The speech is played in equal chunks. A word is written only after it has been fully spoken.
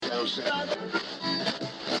you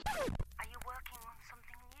working on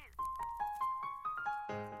something new?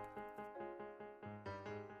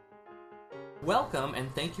 Welcome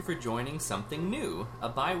and thank you for joining Something New, a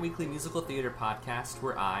bi-weekly musical theater podcast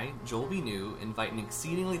where I, Joel B. New, invite an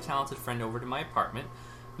exceedingly talented friend over to my apartment.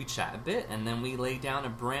 We chat a bit, and then we lay down a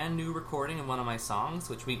brand new recording of one of my songs,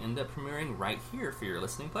 which we end up premiering right here for your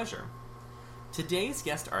listening pleasure. Today's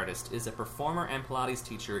guest artist is a performer and Pilates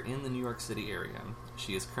teacher in the New York City area.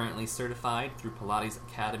 She is currently certified through Pilates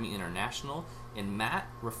Academy International in mat,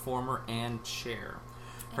 reformer, and chair.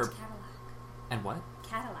 And Cadillac. And what?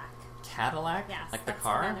 Cadillac. Yes, Like the that's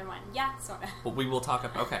car? another one. Yeah, sort of. Well, we will talk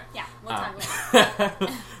about... Okay. Yeah, we'll talk about it.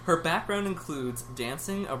 Her background includes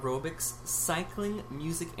dancing, aerobics, cycling,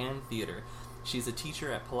 music, and theater. She's a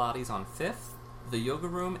teacher at Pilates on 5th, the Yoga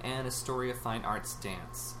Room, and Astoria Fine Arts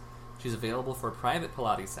Dance. She's available for private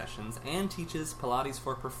Pilates sessions and teaches Pilates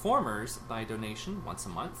for performers by donation once a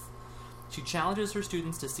month. She challenges her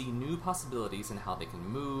students to see new possibilities in how they can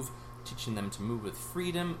move, teaching them to move with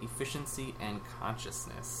freedom, efficiency, and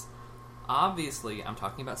consciousness. Obviously, I'm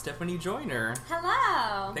talking about Stephanie Joyner.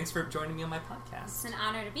 Hello. Thanks for joining me on my podcast. It's an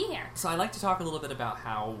honor to be here. So I'd like to talk a little bit about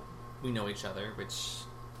how we know each other, which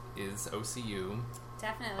is OCU,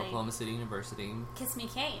 Definitely. Oklahoma City University. Kiss Me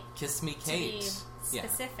Kate. Kiss Me Kate. To be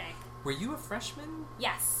specific. Yeah. Were you a freshman?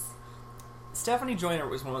 Yes. Stephanie Joyner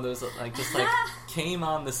was one of those that just came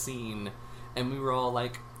on the scene, and we were all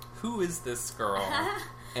like, "Who is this girl?"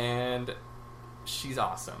 And she's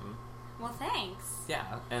awesome. Well, thanks.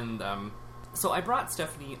 Yeah, and so I brought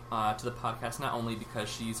Stephanie to the podcast not only because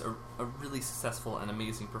she's a really successful and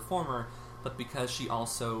amazing performer, but because she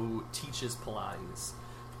also teaches Pilates.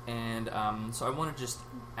 And so I want to just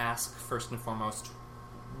ask first and foremost,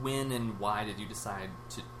 when and why did you decide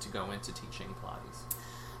to go into teaching Pilates?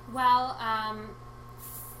 Well,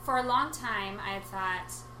 for a long time, I had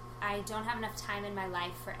thought, I don't have enough time in my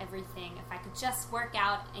life for everything. If I could just work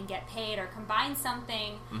out and get paid or combine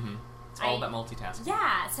something... Mm-hmm. It's all about multitasking.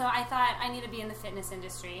 Yeah, so I thought I need to be in the fitness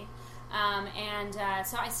industry. So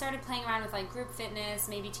I started playing around with group fitness,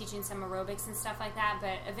 maybe teaching some aerobics and stuff like that,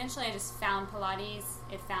 but eventually I just found Pilates.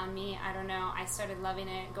 It found me. I don't know. I started loving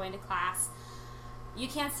it, going to class. You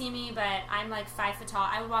can't see me, but I'm 5 foot tall.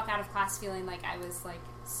 I would walk out of class feeling like I was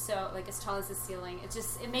so as tall as the ceiling.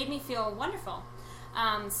 It made me feel wonderful.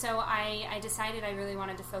 So I decided I really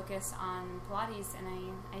wanted to focus on Pilates, and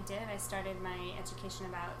I did. I started my education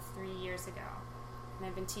about 3 years ago, and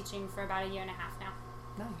I've been teaching for about 1.5 years now.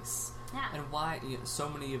 Nice. Yeah. And why? So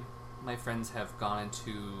many of my friends have gone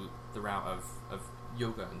into the route of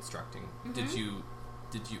yoga instructing. Mm-hmm.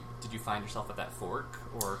 Did you find yourself at that fork,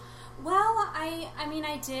 or? Well, I mean,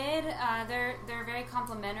 I did. They're very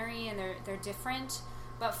complementary and they're different.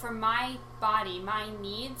 But for my body, my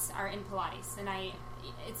needs are in Pilates, and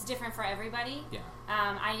it's different for everybody. Yeah.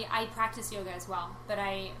 I practice yoga as well, but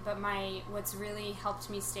what's really helped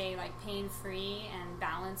me stay pain free and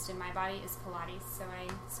balanced in my body is Pilates. So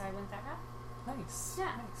I went that route. Nice.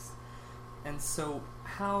 Yeah. Nice. And so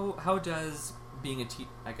how does being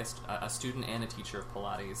a student and a teacher of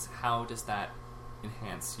Pilates, how does that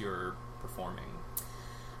enhance your performing?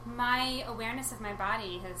 My awareness of my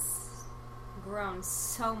body has grown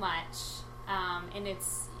so much, and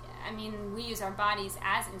we use our bodies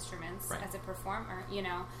as instruments, right, as a performer,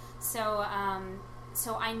 so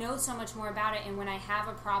I know so much more about it, and when I have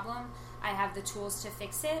a problem, I have the tools to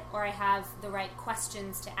fix it, or I have the right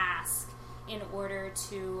questions to ask in order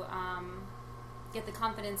to get the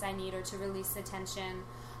confidence I need, or to release the tension,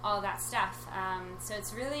 all of that stuff. So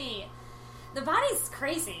it's really, the body's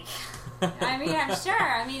crazy. I'm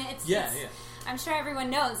sure. I'm sure everyone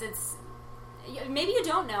knows. Maybe you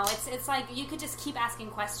don't know. It's you could just keep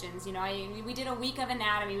asking questions. We did a week of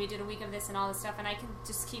anatomy, we did a week of this and all this stuff, and I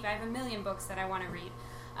have 1 million books that I want to read.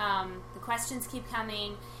 The questions keep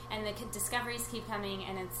coming, and the discoveries keep coming,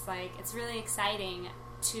 and it's really exciting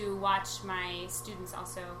to watch my students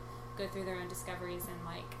also go through their own discoveries and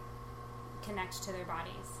connect to their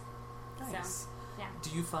bodies. Nice. So, yeah.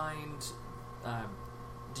 Do you find,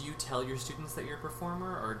 do you tell your students that you're a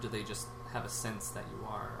performer, or do they just have a sense that you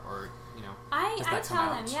are, or I tell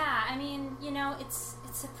them, yeah.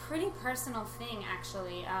 It's a pretty personal thing,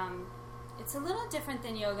 actually. It's a little different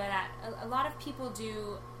than yoga. That a lot of people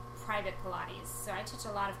do private Pilates, so I teach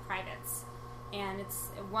a lot of privates, and it's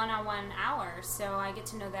a one-on-one hour. So I get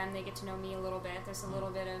to know them; they get to know me a little bit. There's a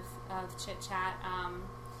little bit of chit chat.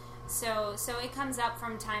 So it comes up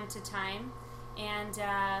from time to time, and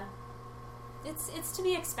it's to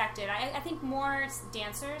be expected. I think more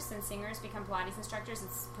dancers than singers become Pilates instructors.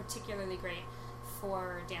 It's particularly great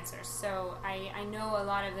for dancers. So I know a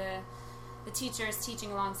lot of the teachers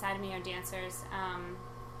teaching alongside of me are dancers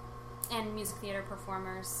and music theater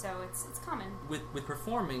performers, so it's common. With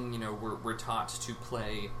performing, we're taught to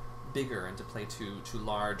play bigger and to play to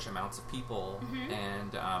large amounts of people,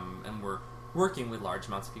 and we're working with large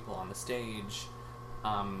amounts of people on the stage.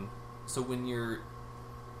 So when you're,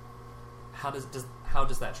 how does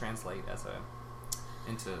that translate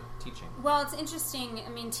into teaching? Well, it's interesting. I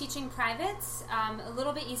mean, teaching privates a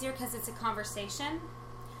little bit easier because it's a conversation.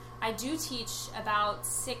 I do teach about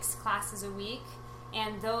 6 classes a week,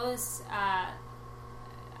 and those I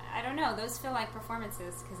don't know, those feel like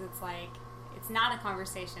performances because it's like it's not a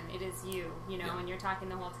conversation. It is you, and you're talking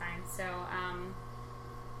the whole time. So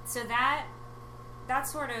that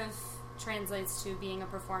sort of translates to being a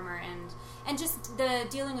performer and just the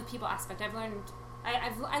dealing with people aspect.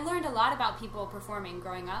 I've learned a lot about people performing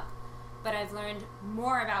growing up, but I've learned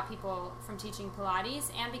more about people from teaching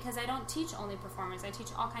Pilates, and because I don't teach only performers, I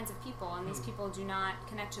teach all kinds of people, and these people do not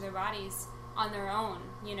connect to their bodies on their own,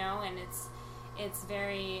 and it's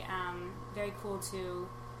very very cool to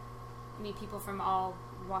meet people from all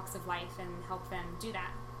walks of life and help them do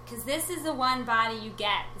that. Because this is the one body you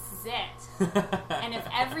get. This is it. And if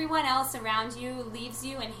everyone else around you leaves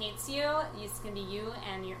you and hates you, it's going to be you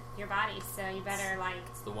and your body. So you better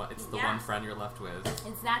It's the one friend you're left with.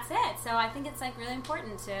 That's it. So I think it's really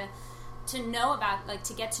important to know about,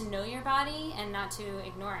 to get to know your body and not to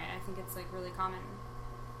ignore it. I think it's really common,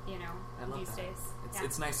 these days.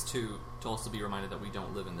 It's nice to also be reminded that we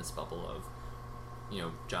don't live in this bubble of,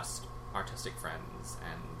 just artistic friends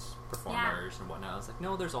and performers and whatnot. It's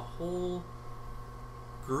no, there's a whole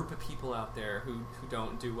group of people out there who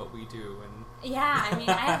don't do what we do. And I mean,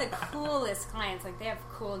 I have the coolest clients. They have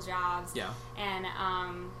cool jobs. Yeah. And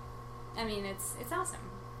I mean, it's awesome.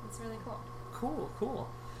 It's really cool. Cool.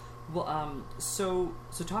 Well, so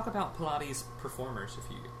talk about Pilates performers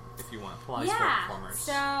if you want. Pilates performers.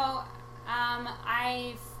 So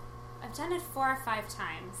I've done it 4 or 5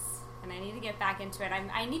 times. And I need to get back into it.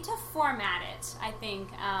 I need to format it, I think,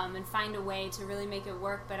 and find a way to really make it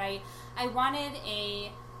work. But I wanted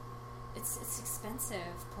it's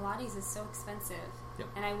expensive. Pilates is so expensive. Yep.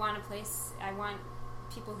 And I want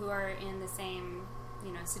people who are in the same,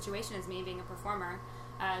 situation as me, being a performer,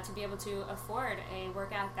 to be able to afford a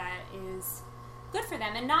workout that is good for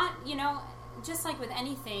them. And not, just like with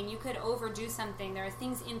anything, you could overdo something. There are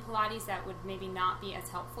things in Pilates that would maybe not be as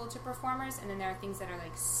helpful to performers, and then there are things that are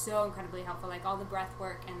so incredibly helpful, like all the breath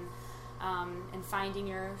work and finding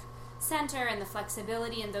your center and the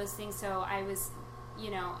flexibility and those things. So I was,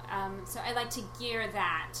 so I like to gear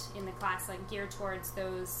that in the class, gear towards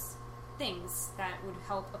those things that would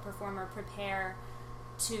help a performer prepare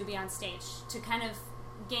to be on stage, to kind of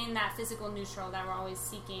gain that physical neutral that we're always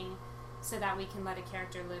seeking, so that we can let a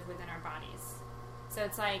character live within our bodies. So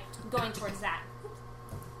it's going towards that.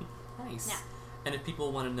 Nice. Yeah. And if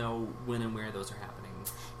people want to know when and where those are happening,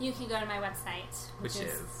 you can go to my website, which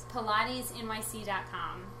is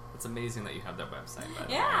pilatesnyc.com. It's amazing that you have that website, by the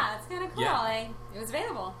way. Yeah, it's kind of cool. Yeah. It was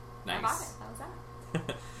available. Nice. I bought it. That was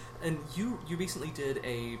that. And you recently did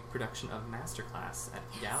a production of Masterclass at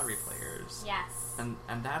Gallery Players. Yes. And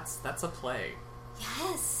that's a play.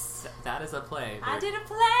 Yes. That is a play. I did a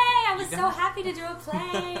play. I was so happy to do a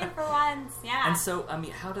play for once. Yeah. And so, I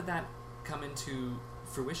mean, how did that come into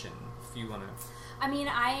fruition, if you want to... I mean,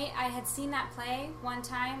 I had seen that play one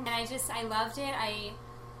time, and I loved it.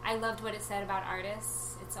 I loved what it said about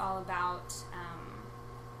artists. It's all about,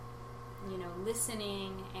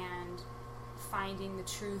 listening and finding the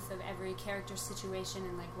truth of every character's situation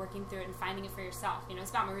and, working through it and finding it for yourself.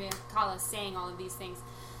 It's about Maria Callas saying all of these things.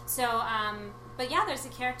 So, but yeah, there's a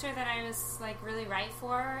character that I was, really right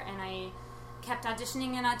for, and I kept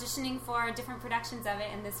auditioning for different productions of it,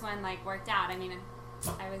 and this one, worked out. I mean,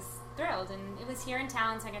 I was thrilled, and it was here in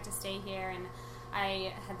town, so I got to stay here, and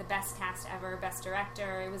I had the best cast ever, best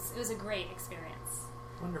director. It was a great experience.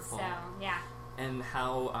 Wonderful. So, yeah. And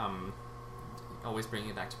how, always bringing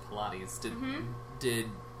it back to Pilates, did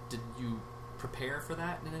you prepare for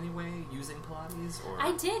that in any way using Pilates? Or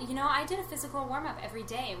I did. I did a physical warm-up every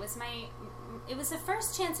day. It was the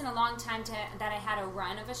first chance in a long time that I had a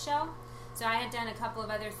run of a show. So I had done a couple of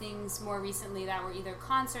other things more recently that were either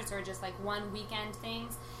concerts or just one weekend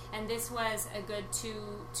things, and this was a good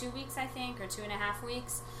two weeks, I think, or 2.5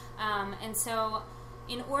 weeks. And so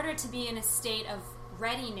in order to be in a state of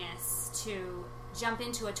readiness to jump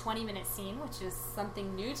into a 20-minute scene, which is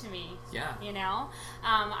something new to me. Yeah.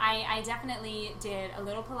 I definitely did a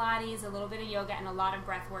little Pilates, a little bit of yoga, and a lot of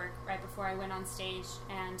breath work right before I went on stage,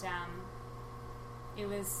 and it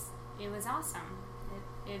was awesome.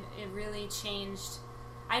 It really changed.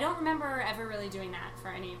 I don't remember ever really doing that for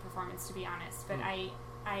any performance, to be honest. But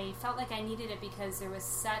I felt like I needed it because there was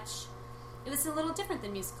such... It was a little different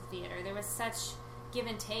than musical theater. There was such give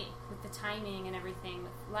and take with the timing and everything,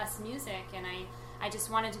 with less music. And I just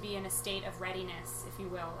wanted to be in a state of readiness, if you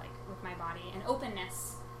will, like with my body, and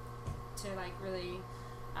openness to like really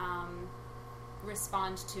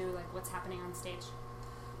respond to like what's happening on stage.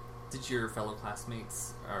 Did your fellow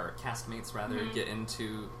classmates, or castmates rather, get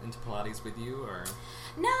into Pilates with you, or?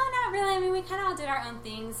 No, not really. I mean, we kind of all did our own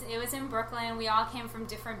things. It was in Brooklyn. We all came from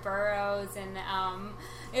different boroughs, and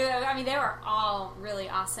they were all really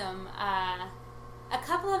awesome. A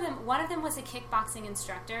couple of them, one of them was a kickboxing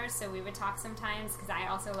instructor, so we would talk sometimes because I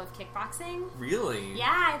also love kickboxing. Really?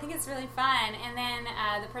 Yeah, I think it's really fun. And then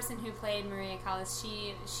the person who played Maria Callas,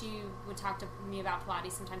 she would talk to me about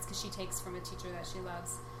Pilates sometimes because she takes from a teacher that she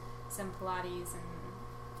loves some Pilates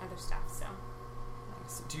and other stuff. So.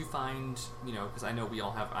 Nice. Do you find, because I know we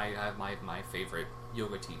all have, I have my favorite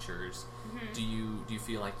yoga teachers. Mm-hmm. Do you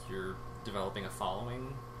feel like you're developing a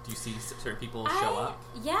following? Do you see certain people show up?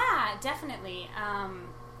 Yeah, definitely.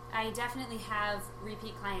 I definitely have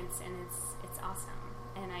repeat clients, and it's awesome.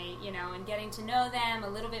 And and getting to know them a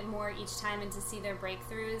little bit more each time and to see their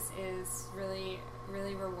breakthroughs is really,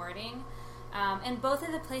 really rewarding. And both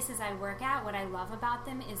of the places I work at, what I love about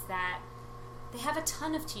them is that they have a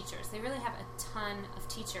ton of teachers. They really have a ton of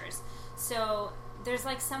teachers. So there's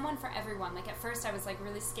like someone for everyone. Like at first I was like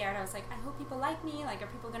really scared. I was like, I hope people like me. Like, are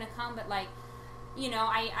people going to come? But like,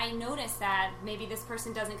 I noticed that maybe this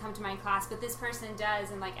person doesn't come to my class, but this person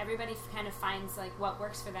does, and like everybody kind of finds like what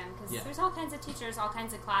works for them because there's all kinds of teachers, all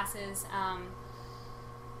kinds of classes.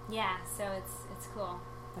 So it's cool.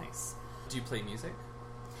 Nice. Do you play music?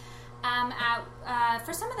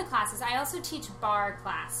 For some of the classes, I also teach bar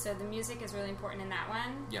class, so the music is really important in that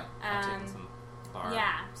one. Yeah, some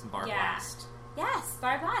bar blast. Yes,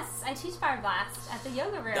 bar blast. I teach bar blast at the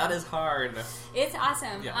yoga room. That is hard. It's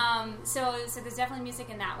awesome. Yeah. So there's definitely music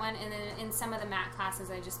in that one, and then in some of the mat classes,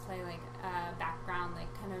 I just play like background, like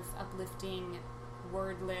kind of uplifting,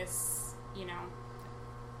 wordless,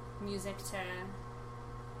 music to.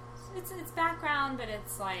 It's background, but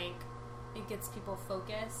it's like it gets people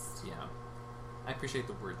focused. Yeah, I appreciate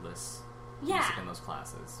the wordless music in those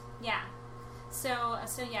classes. Yeah. So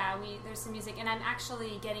there's some music, and I'm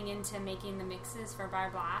actually getting into making the mixes for Bar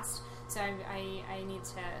Blast. So I need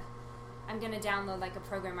to. I'm gonna download like a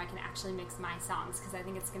program where I can actually mix my songs because I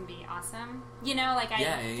think it's gonna be awesome. I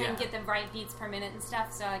can get the right beats per minute and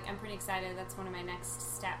stuff. So like I'm pretty excited. That's one of my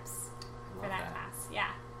next steps for that class.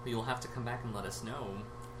 Yeah. But you'll have to come back and let us know.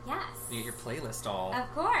 Yes. You get your playlist all of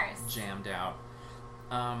course jammed out.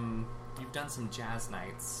 You've done some jazz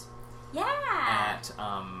nights. Yeah. At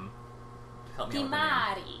help me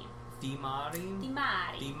out with the name.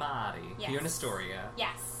 Dimari. Yes. Here in Astoria.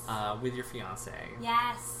 Yes. With your fiance.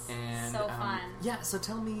 Yes. And so fun. Yeah. So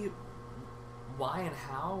tell me why and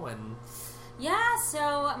how and. Yeah,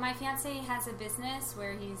 so my fiance has a business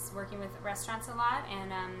where he's working with restaurants a lot,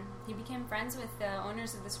 and he became friends with the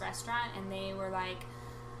owners of this restaurant, and they were like,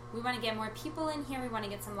 we want to get more people in here, we want to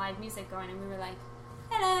get some live music going, and we were like,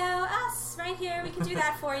 hello, us, right here, we can do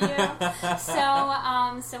that for you.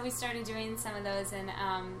 So we started doing some of those, and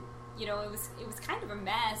it was kind of a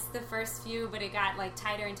mess the first few, but it got like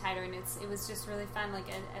tighter and tighter, and it was just really fun, like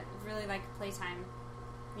a really like playtime,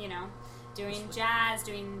 doing jazz,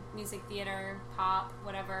 doing music theater, pop,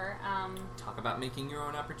 whatever. Talk about making your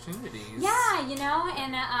own opportunities. Yeah,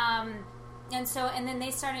 and then they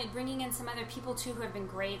started bringing in some other people too who have been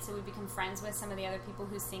great. So we become friends with some of the other people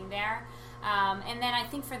who sing there. And then I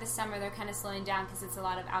think for the summer they're kind of slowing down because it's a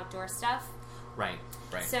lot of outdoor stuff. Right.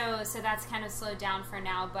 So that's kind of slowed down for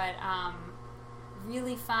now, but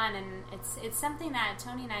really fun, and it's something that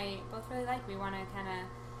Tony and I both really like. We want to kind of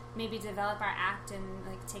maybe develop our act and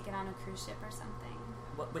like take it on a cruise ship or something.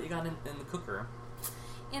 What you got in the cooker?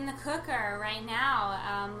 In the cooker right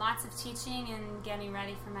now, lots of teaching and getting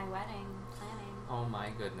ready for my wedding planning. Oh my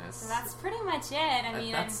goodness! So that's pretty much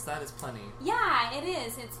it. That is plenty. Yeah, it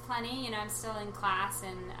is. It's plenty. I'm still in class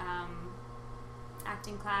and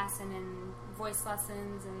acting class and in voice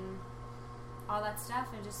lessons and all that stuff.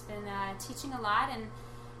 I've just been teaching a lot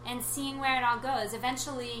and seeing where it all goes.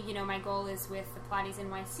 Eventually, my goal is with the Pilates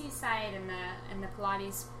NYC site and the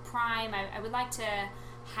Pilates Prime. I would like to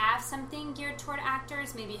have something geared toward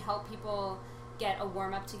actors, maybe help people get a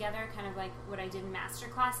warm-up together, kind of like what I did in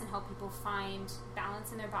Masterclass, and help people find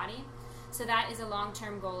balance in their body. So that is a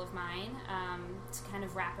long-term goal of mine, to kind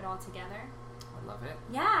of wrap it all together. I love it.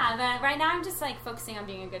 Yeah, but right now I'm just like focusing on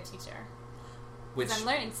being a good teacher. Because I'm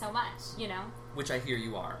learning so much, Which I hear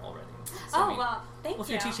you are already. So, thank you. Well, if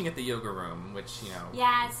you're teaching at the yoga room, which,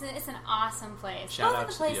 Yeah, it's an awesome place. Shout Both out of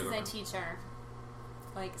the to places the yoga I room. teach are,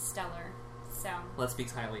 stellar. So. Well, that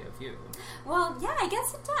speaks highly of you. Well, yeah, I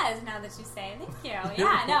guess it does, now that you say. Thank you.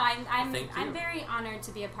 Yeah, no, I'm very honored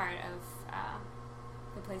to be a part of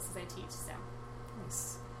the places I teach, so.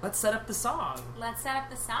 Nice. Let's set up the song.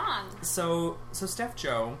 So Steph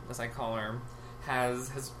Jo, as I call her,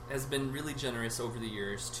 has been really generous over the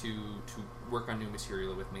years to work on new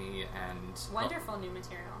material with me and wonderful new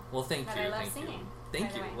material. Well, thank you. I love singing.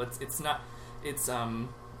 Thank you. It's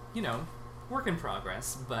work in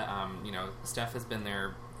progress, but Steph has been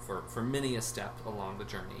there for many a step along the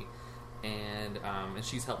journey, and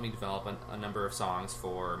she's helped me develop a number of songs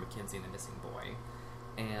for Mackenzie and the Missing Boy,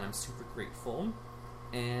 and I'm super grateful.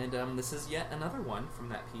 And this is yet another one from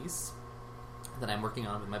that piece that I'm working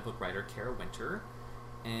on with my book writer, Kara Winter.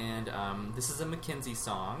 And this is a Mackenzie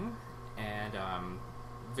song, and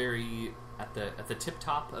very at the tip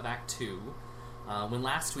top of Act 2. When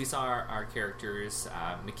last we saw our characters,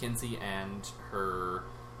 Mackenzie and her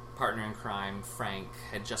partner in crime, Frank,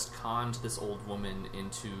 had just conned this old woman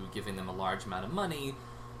into giving them a large amount of money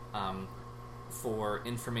for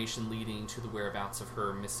information leading to the whereabouts of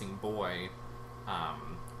her missing boy,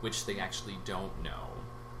 which they actually don't know.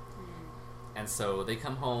 And so they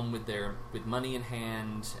come home with money in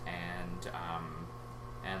hand,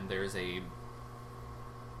 and there's a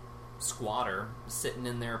squatter sitting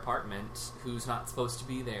in their apartment who's not supposed to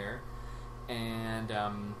be there, and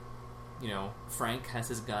Frank has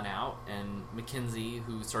his gun out, and Mackenzie,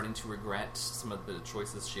 who's starting to regret some of the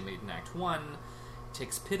choices she made in Act 1,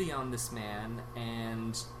 takes pity on this man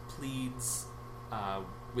and pleads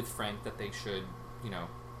with Frank that they should,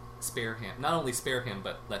 spare him. Not only spare him,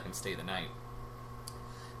 but let him stay the night.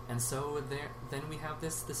 And so then we have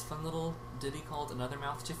this fun little ditty called Another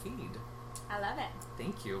Mouth to Feed. I love it.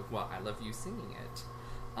 Thank you. Well, I love you singing it.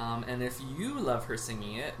 And if you love her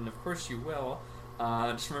singing it, and of course you will,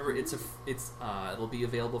 just remember it'll be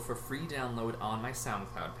available for free download on my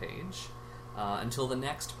SoundCloud page until the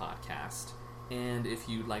next podcast. And if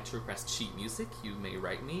you'd like to request sheet music, you may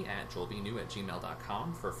write me at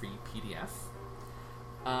joelbnew@gmail.com for a free PDF.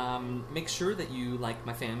 Make sure that you like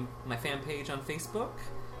my fan page on Facebook.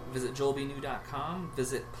 Visit joelbnew.com.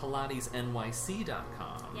 Visit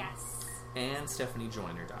pilatesnyc.com. Yes. And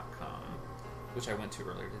stephaniejoyner.com, which I went to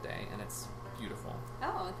earlier today, and it's beautiful.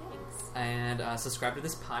 Oh, thanks. And subscribe to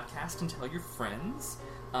this podcast and tell your friends.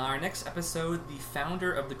 Our next episode, the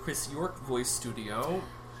founder of the Chris York Voice Studio,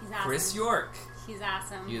 He's awesome. Chris York. He's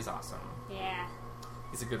awesome. He is awesome. Yeah.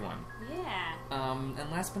 He's a good one. Yeah. And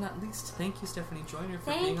last but not least, thank you, Stephanie Joyner,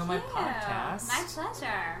 for being on my podcast. My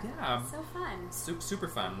pleasure. Yeah. So fun. Super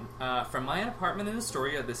fun. From my apartment in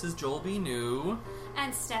Astoria, this is Joel B. New.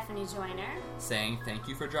 And Stephanie Joyner. Saying thank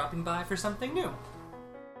you for dropping by for something new.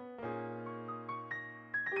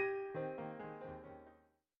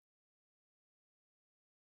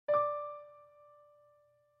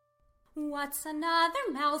 What's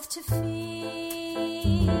another mouth to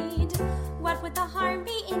feed? What would the harm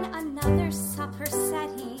be in another supper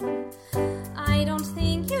setting? I don't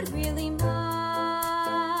think you'd really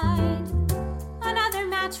mind. Another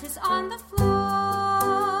mattress on the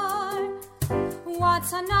floor.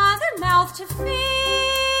 What's another mouth to feed?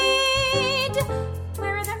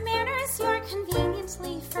 Where are the manners you're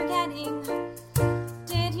conveniently forgetting?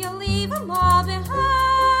 Did you leave them all behind?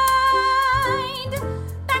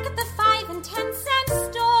 Back at the 5 and 10 cent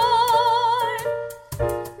store.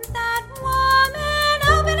 That woman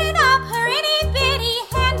opening up her itty bitty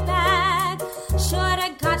handbag should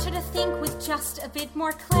have got you to think with just a bit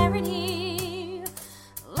more clarity.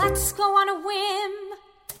 Let's go on a whim.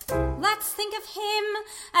 Let's think of him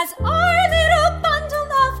as our little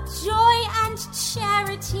bundle of joy and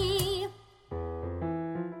charity.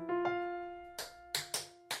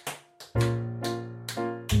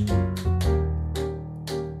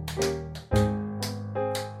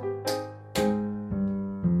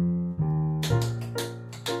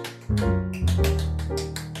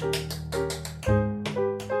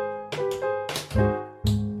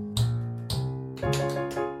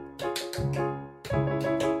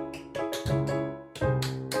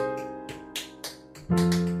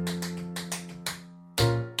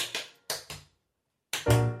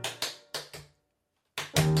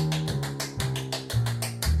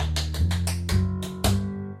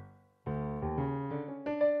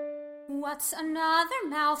 What's another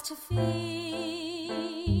mouth to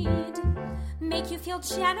feed? Make you feel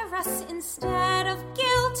generous instead of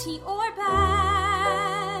guilty or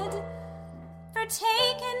bad. For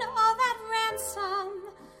taking all that ransom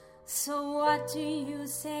So what do you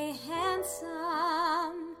say,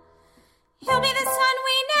 handsome? He'll be the son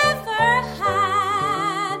we never had.